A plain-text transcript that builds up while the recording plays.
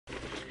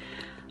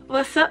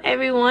What's up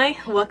everyone,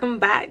 welcome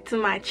back to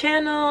my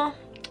channel.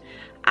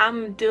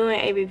 I'm doing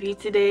a review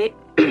today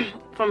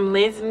from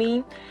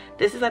LensMe.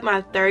 This is like my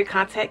third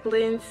contact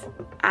lens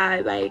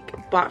I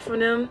bought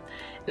from them,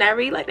 and I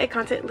really like that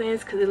contact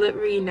lens because it looked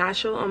really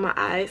natural on my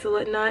eyes and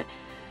whatnot.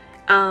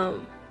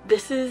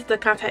 This is the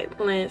contact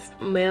lens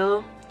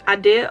Mel. I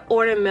did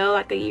order Mel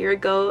like a year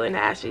ago and I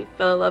actually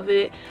fell in love with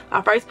it.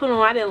 I first put it on,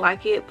 I didn't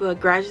like it, but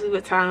gradually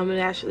with time it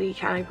actually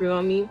kind of grew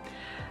on me.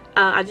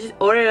 I just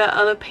ordered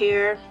another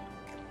pair,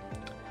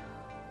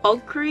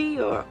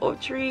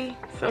 Ocre,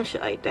 some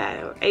shit like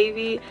that, or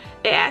AV.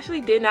 It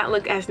actually did not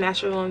look as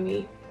natural on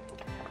me.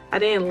 I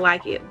didn't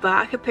like it, but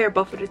I compare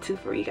both of the two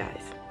for you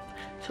guys.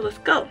 So let's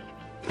go.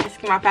 Let's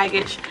get my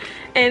package.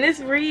 And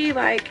it's really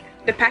like,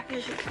 the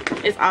package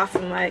is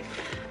awesome. Like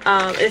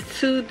it's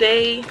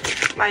two-day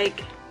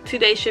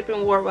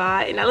shipping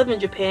worldwide, and I live in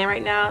Japan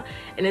right now,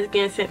 and it's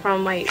getting sent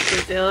from like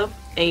Brazil.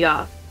 And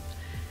y'all,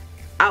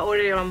 I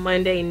ordered it on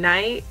Monday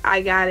night.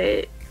 I got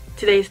it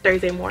today's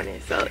Thursday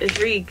morning, so it's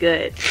really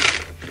good.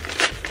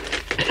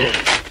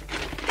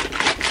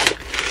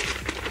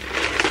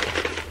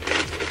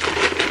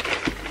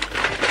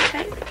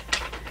 Okay,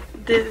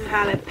 this is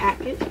how the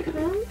package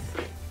comes.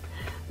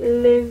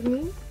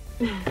 LensMe.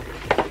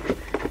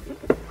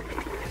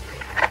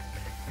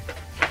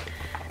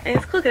 And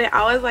it's cool because I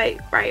always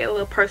like write a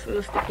little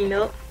personal sticky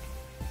note.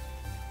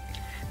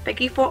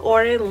 Thank you for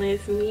ordering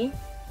LensMe.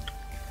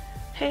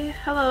 Hey,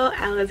 hello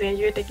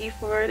Alexandria, thank you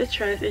for the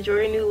trust. Enjoy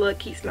your new look,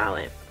 keep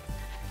smiling.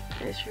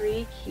 It's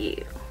really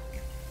cute.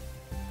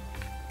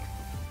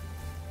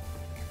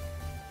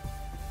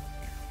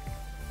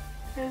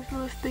 There's a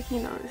little sticky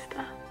note and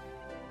stuff.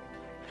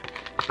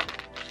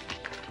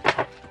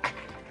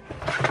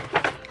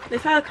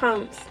 This is how it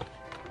comes.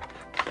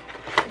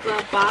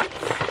 The box.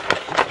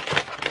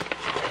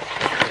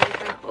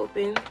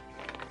 Open.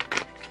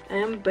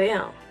 And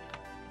bam.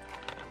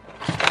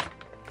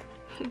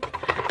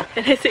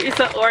 And they sent me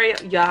some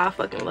Oreo. Y'all, I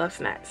fucking love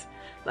snacks.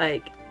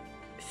 Like,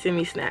 send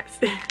me snacks.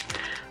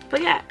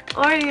 But yeah,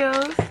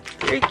 Oreos.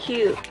 Very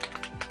cute.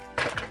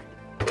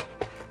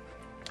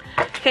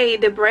 Okay,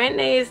 the brand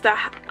name is the,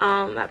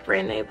 not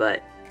brand name,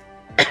 but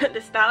the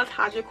style is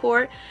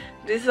Hidrocor.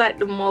 This is like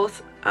the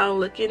most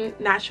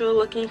natural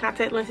looking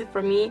contact lenses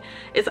for me.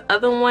 It's the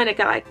other one that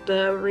got like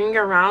the ring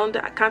around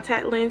the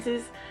contact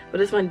lenses, but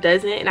this one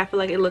doesn't, and I feel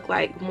like it looked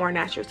like more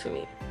natural to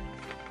me.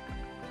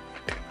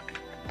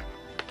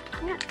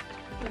 Yeah,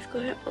 let's go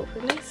ahead and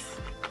open this.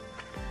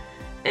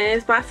 And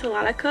it's by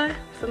Hidrocor,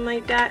 something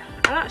like that.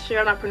 I'm not sure,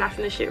 I'm not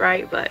pronouncing this shit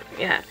right, but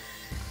yeah.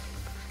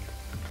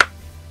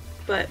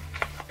 But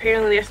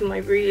apparently there's some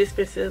like really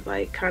expensive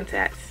like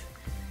contacts,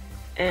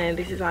 and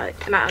this is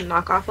like not a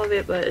knockoff of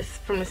it, but it's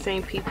from the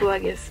same people. I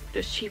guess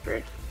just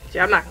cheaper.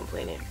 Yeah, I'm not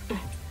complaining.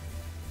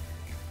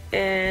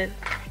 And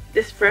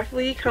this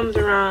roughly comes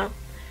around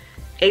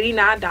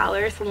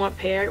 $89 for one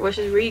pair, which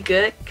is really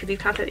good because these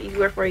contacts you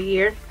wear for a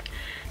year.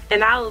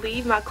 And I'll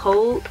leave my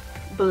code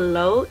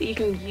below. You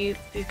can use,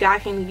 these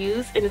guys can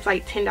use, and it's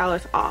like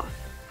 $10 off.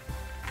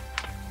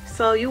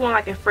 So you want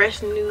like a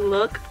fresh new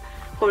look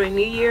for the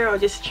new year, or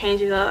just change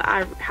it up,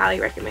 I highly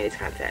recommend these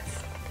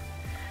contacts.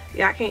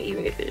 Yeah, I can't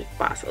even get this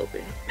box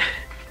open.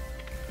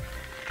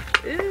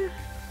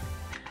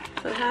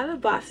 So how the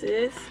box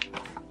is,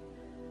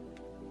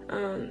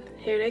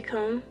 here they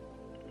come.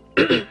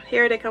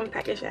 Here they come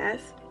packaged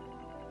as.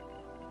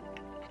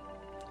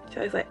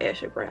 So it's like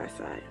extra bright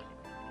outside.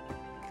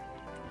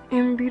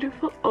 And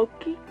beautiful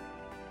oaky.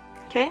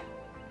 Okay.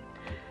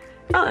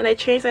 Oh, and they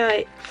changed that,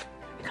 like,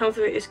 it comes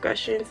with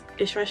instructions,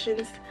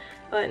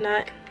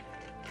 whatnot,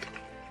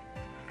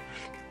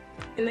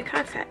 in the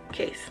contact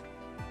case.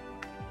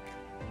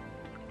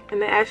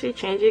 And they actually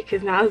changed it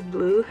because now it's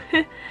blue.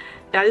 And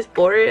I just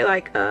ordered it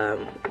like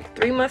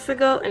 3 months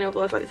ago, and it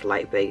was like this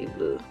light baby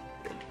blue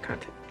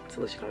contact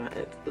solution on my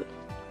hands blue.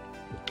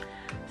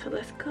 So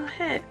let's go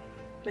ahead.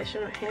 Make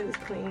sure my hands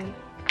is clean.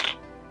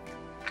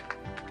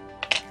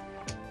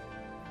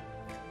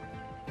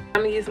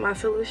 I'm gonna use my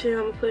solution.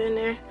 I'm gonna put in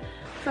there.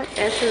 It's like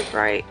extra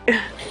bright.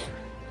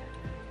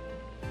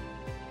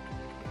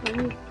 Let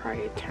me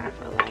probably turn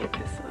for light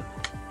this up.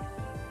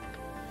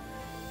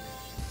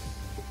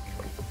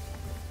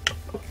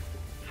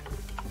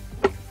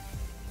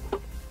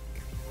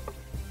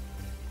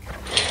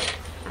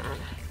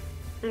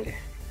 Okay.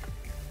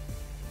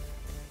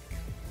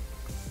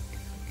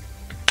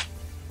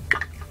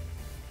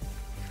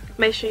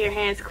 Make sure your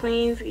hands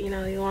clean. You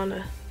know, you want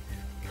to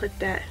put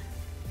that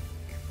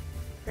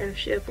random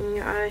shit up in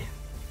your eye.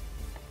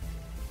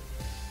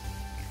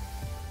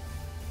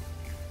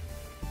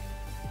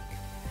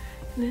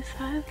 And this is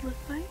how it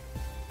looks like.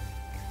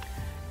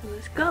 And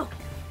let's go.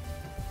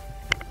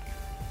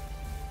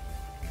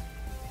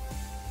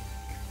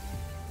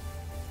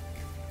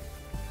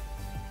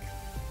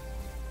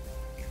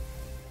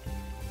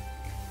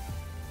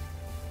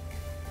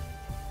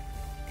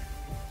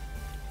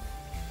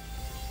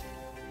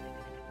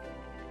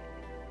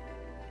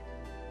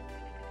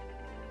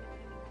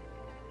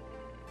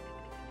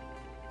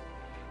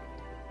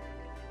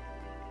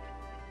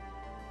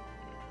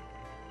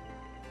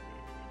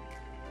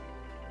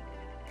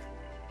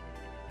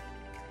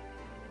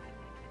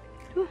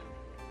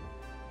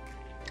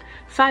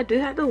 So I do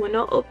have the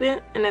window open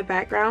in the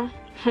background.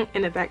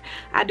 In the back,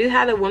 I do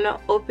have the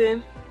window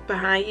open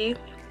behind you.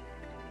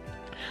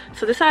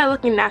 So this side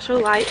looking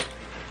natural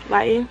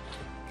lighting.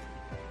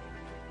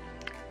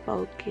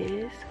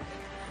 Focus.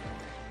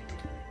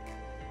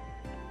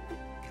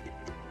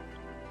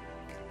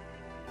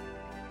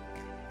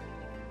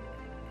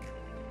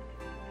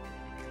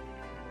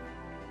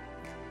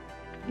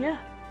 Yeah,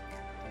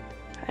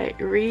 like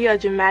really a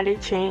dramatic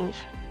change.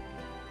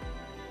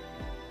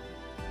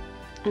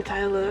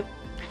 Entire look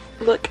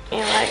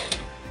and like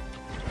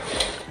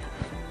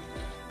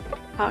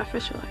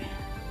officially.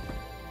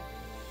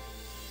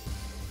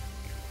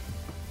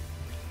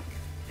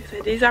 So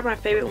these are my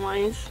favorite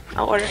ones.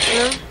 I'll order for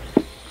them.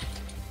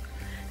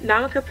 Now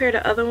I'm gonna compare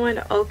the other one,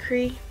 the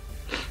Ocre.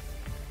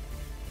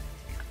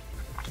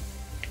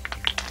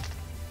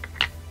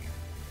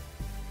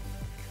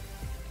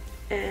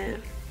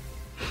 And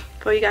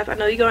for you guys, I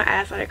know you're gonna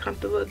ask, are they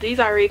comfortable? These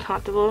are really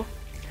comfortable.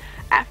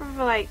 After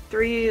for like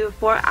 3 to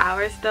 4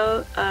 hours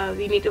though,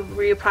 you need to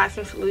reapply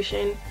some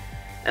solution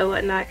and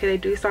whatnot, because they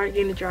do start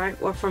getting dry.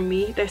 Or for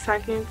me, they're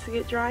starting to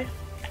get dry.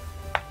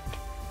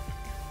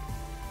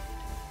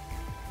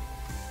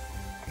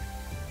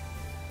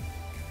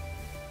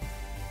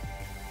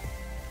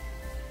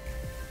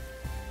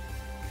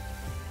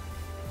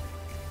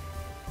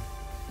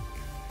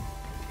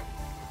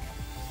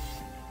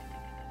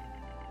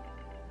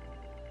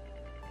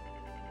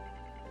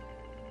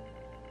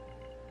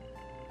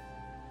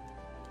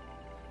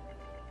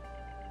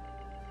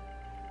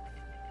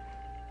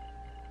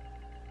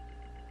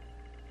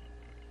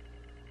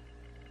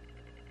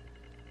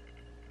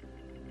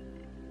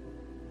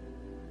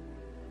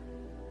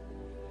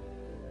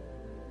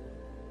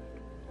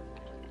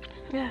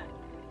 Yeah,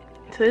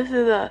 so this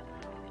is a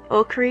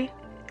Ocre,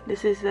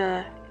 this is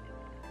a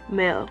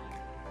Mel.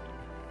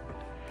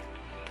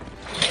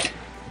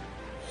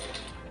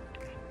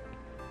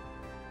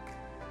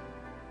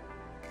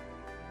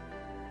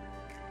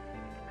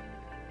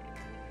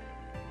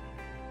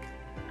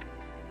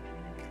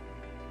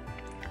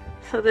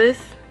 So this,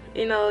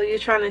 you know, you're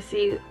trying to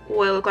see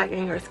what it look like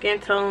in your skin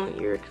tone.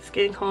 Your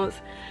skin tone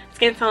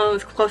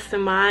is close to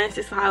mine. This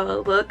is how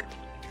it look.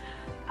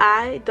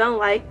 I don't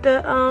like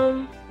the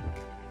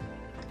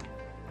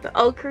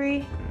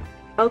Ocre,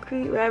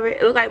 whatever.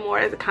 It looked like more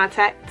as a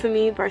contact to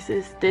me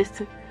versus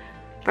the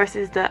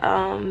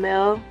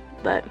Mel,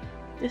 but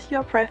it's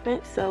your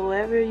preference, so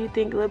whatever you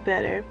think look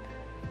better,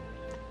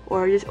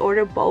 or just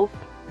order both.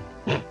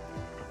 I'm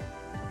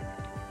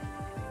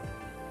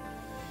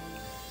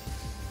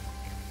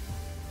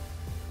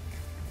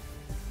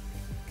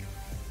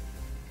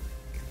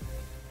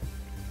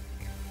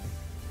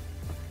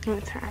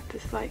gonna turn off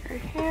this light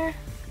right here.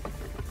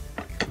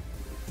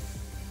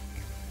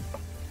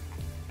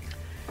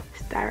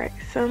 Direct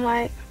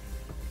sunlight.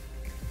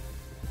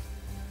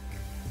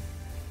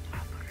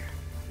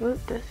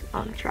 Oop, that's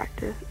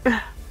unattractive.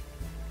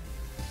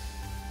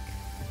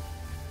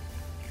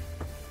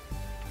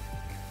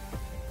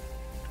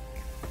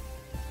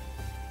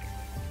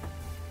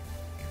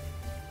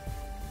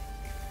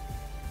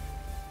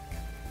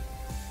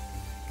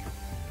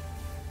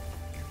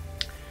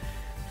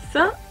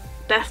 So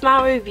that's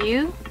my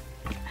review.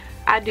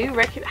 I do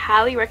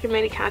highly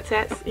recommend the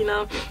contacts. You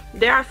know,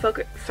 there are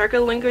circle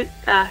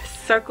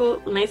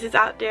lenses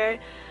out there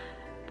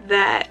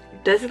that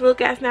doesn't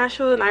look as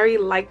natural, and I really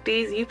like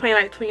these. You pay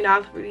like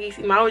 $20 for these,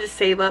 you might as well just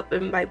save up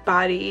and like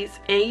buy these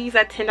and use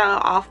that $10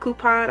 off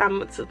coupon I'm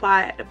gonna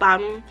supply at the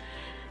bottom.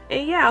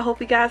 And yeah, I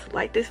hope you guys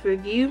like this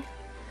review.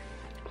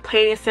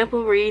 Plain and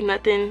simple, really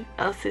nothing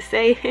else to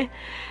say.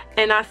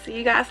 And I'll see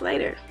you guys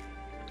later.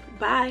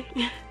 Bye.